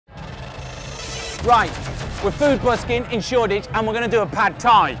Right, we're food busking in Shoreditch and we're going to do a pad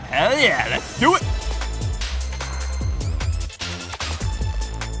thai. Hell yeah, let's do it.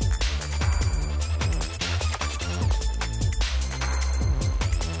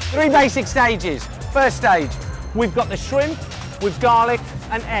 Three basic stages. First stage, we've got the shrimp with garlic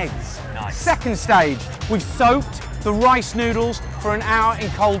and eggs. Nice. Second stage, we've soaked the rice noodles for an hour in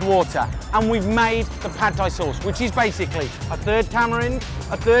cold water and we've made the pad thai sauce, which is basically a third tamarind,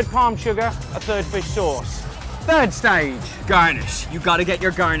 a third palm sugar, a third fish sauce. Third stage. Garnish. You gotta get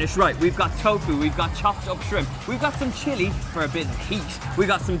your garnish right. We've got tofu, we've got chopped up shrimp, we've got some chili for a bit of heat. We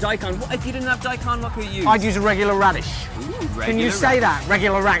got some daikon. What, if you didn't have daikon, what could you use? I'd use a regular radish. Ooh, regular Can you say that?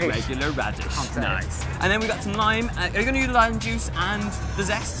 Regular radish. Regular radish. Nice. And then we got some lime. Are you gonna use lime juice and the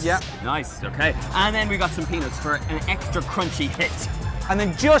zest? Yeah. Nice, okay. And then we got some peanuts for an extra crunchy hit. And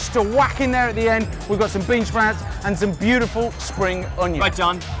then just to whack in there at the end, we've got some bean sprouts and some beautiful spring onion. Right,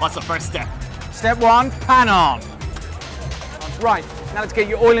 John, what's the first step? Step one, pan on. Right, now let's get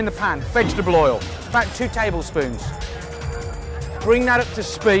your oil in the pan, vegetable oil, about 2 tablespoons. Bring that up to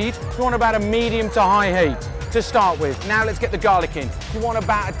speed. You want about a medium to high heat to start with. Now let's get the garlic in. You want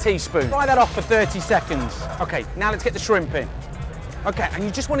about a teaspoon. Fry that off for 30 seconds. Okay, now let's get the shrimp in. Okay, and you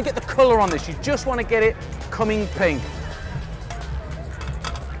just want to get the colour on this. You just want to get it coming pink.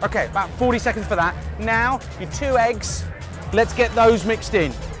 Okay, about 40 seconds for that. Now, your 2 eggs, let's get those mixed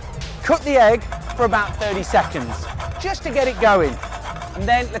in. Cut the egg for about 30 seconds, just to get it going. And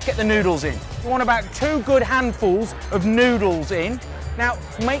then let's get the noodles in. You want about 2 good handfuls of noodles in. Now,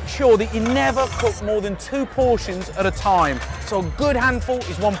 make sure that you never cook more than 2 portions at a time. So a good handful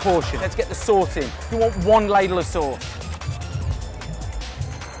is 1 portion. Let's get the sauce in. You want 1 ladle of sauce.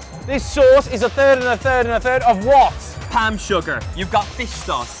 This sauce is a third and a third and a third of what? Palm sugar, you've got fish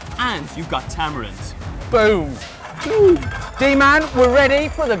sauce, and you've got tamarind. Boom. D-man, we're ready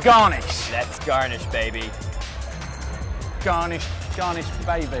for the garnish. Let's garnish, baby. Garnish, garnish,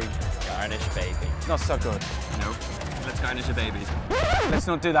 baby. Garnish, baby. Not so good. No, let's garnish a baby. Let's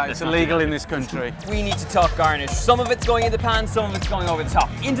not do that, it's illegal in this country. We need to talk garnish. Some of it's going in the pan, some of it's going over the top.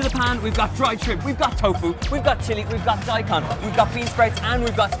 Into the pan, we've got dried shrimp, we've got tofu, we've got chili, we've got daikon, we've got bean sprouts, and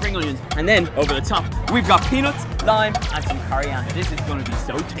we've got spring onions. And then, over the top, we've got peanuts, lime, and some coriander. This is going to be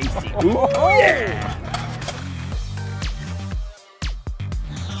so tasty. Ooh, yeah!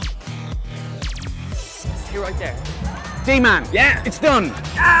 See right there. D-man, yeah, it's done.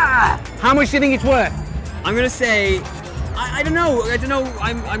 Ah! How much do you think it's worth? I'm gonna say, I don't know.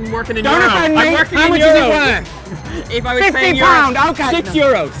 I'm working in Don't euro. offend me. I'm working How in much euro. is it worth? If I was £50, paying euros, okay.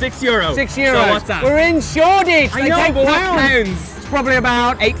 €6. €6. 6 euros. So what's that? We're in Shoreditch. I They know, take but what pounds. pounds? It's probably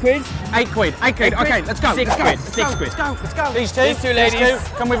about £8. 8 quid. 8 quid. Okay, let's go. 6 let's go. quid. Let's 6 go. quid. Let's go. Let's go. These two ladies. These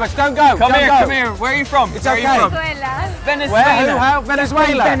 2. Come with us. Don't go. Come Don't here, go. come here. Where are you from? It's Where okay. are you from? Venezuela. Where? Venezuela. Who? How?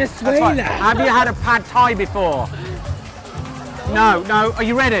 Venezuela. Venezuela. That's right. Have you had a pad thai before? No, no. Are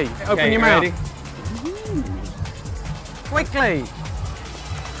you ready? Open your mouth. Ready? Quickly.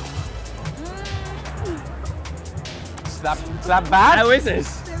 Is that bad? How is it?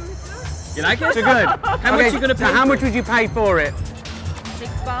 You like it? Too good. How much are you going to pay? So how much would you pay for it?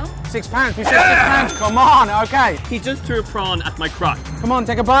 £6. £6. We said £6. Come on. Okay. He just threw a prawn at my crotch. Come on.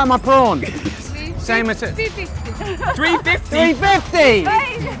 Take a bite of my prawn. Same as it. 350. 350.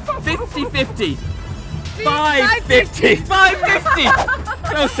 350. 50-50. 550.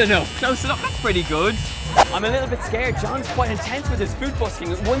 550. Close enough. Close enough. That's pretty good. I'm a little bit scared. John's quite intense with his food busking.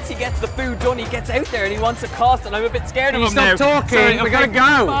 Once he gets the food done, he gets out there and he wants a cost, and I'm a bit scared of him now. Stop talking. Sorry, We gotta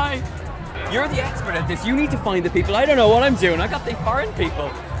go. Bye. You're the expert at this. You need to find the people. I don't know what I'm doing. I got the foreign people.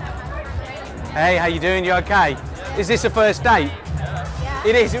 Hey, how you doing? You okay? Is this a first date? Yeah.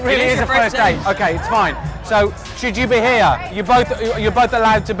 It is. It really is a first date. Okay, it's fine. So, should you be here? You're both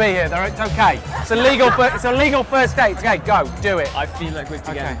allowed to be here. It's okay. It's a legal first date. Okay, go, do it. I feel like we have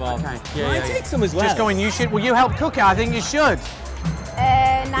to get involved. Okay. Yeah, I take some as well. Just go in. You should. Will you help cook it? I think you should.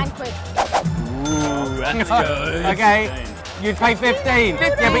 9 quid. Ooh, that's good. Okay. You'd pay 15.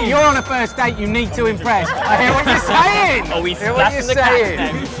 Yeah, but you're on a first date. You need to impress. I hear what you're saying. Oh, he's hear what you're splashing the cat saying.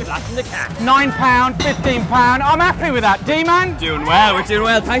 now. He's splashing the cat. £9, £15. I'm happy with that. D-man. Doing well. We're doing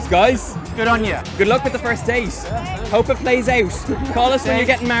well. Thanks, guys. Good on you. Good luck with the first date. Hope it plays out. Call us when you're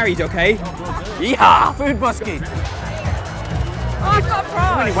getting married, okay? Yeehaw! Food busking. Oh, I've got a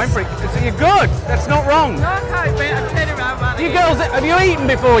prize. Really went for it. You're good. That's not wrong. No, I can't do it. I'm turning around, man. You girls, have you eaten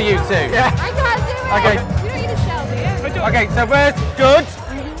before, you two? Yeah. I can't do it. Okay. You don't eat a shell, do you? Okay, so first, good.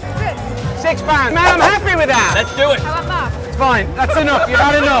 Good. £6. Man, I'm happy with that. Let's do it. How about Mark? It's fine. That's enough. You've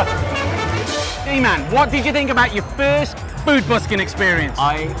had enough. D-man, what did you think about your first food busking experience?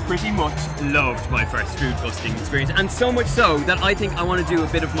 I pretty much loved my first food busking experience, and so much so that I think I want to do a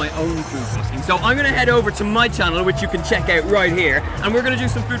bit of my own food busking. So I'm going to head over to my channel, which you can check out right here, and we're going to do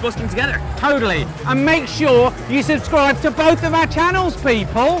some food busking together. Totally. And make sure you subscribe to both of our channels,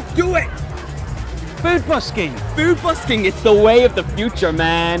 people. Do it! Food busking. Food busking, it's the way of the future,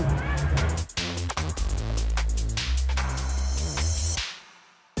 man.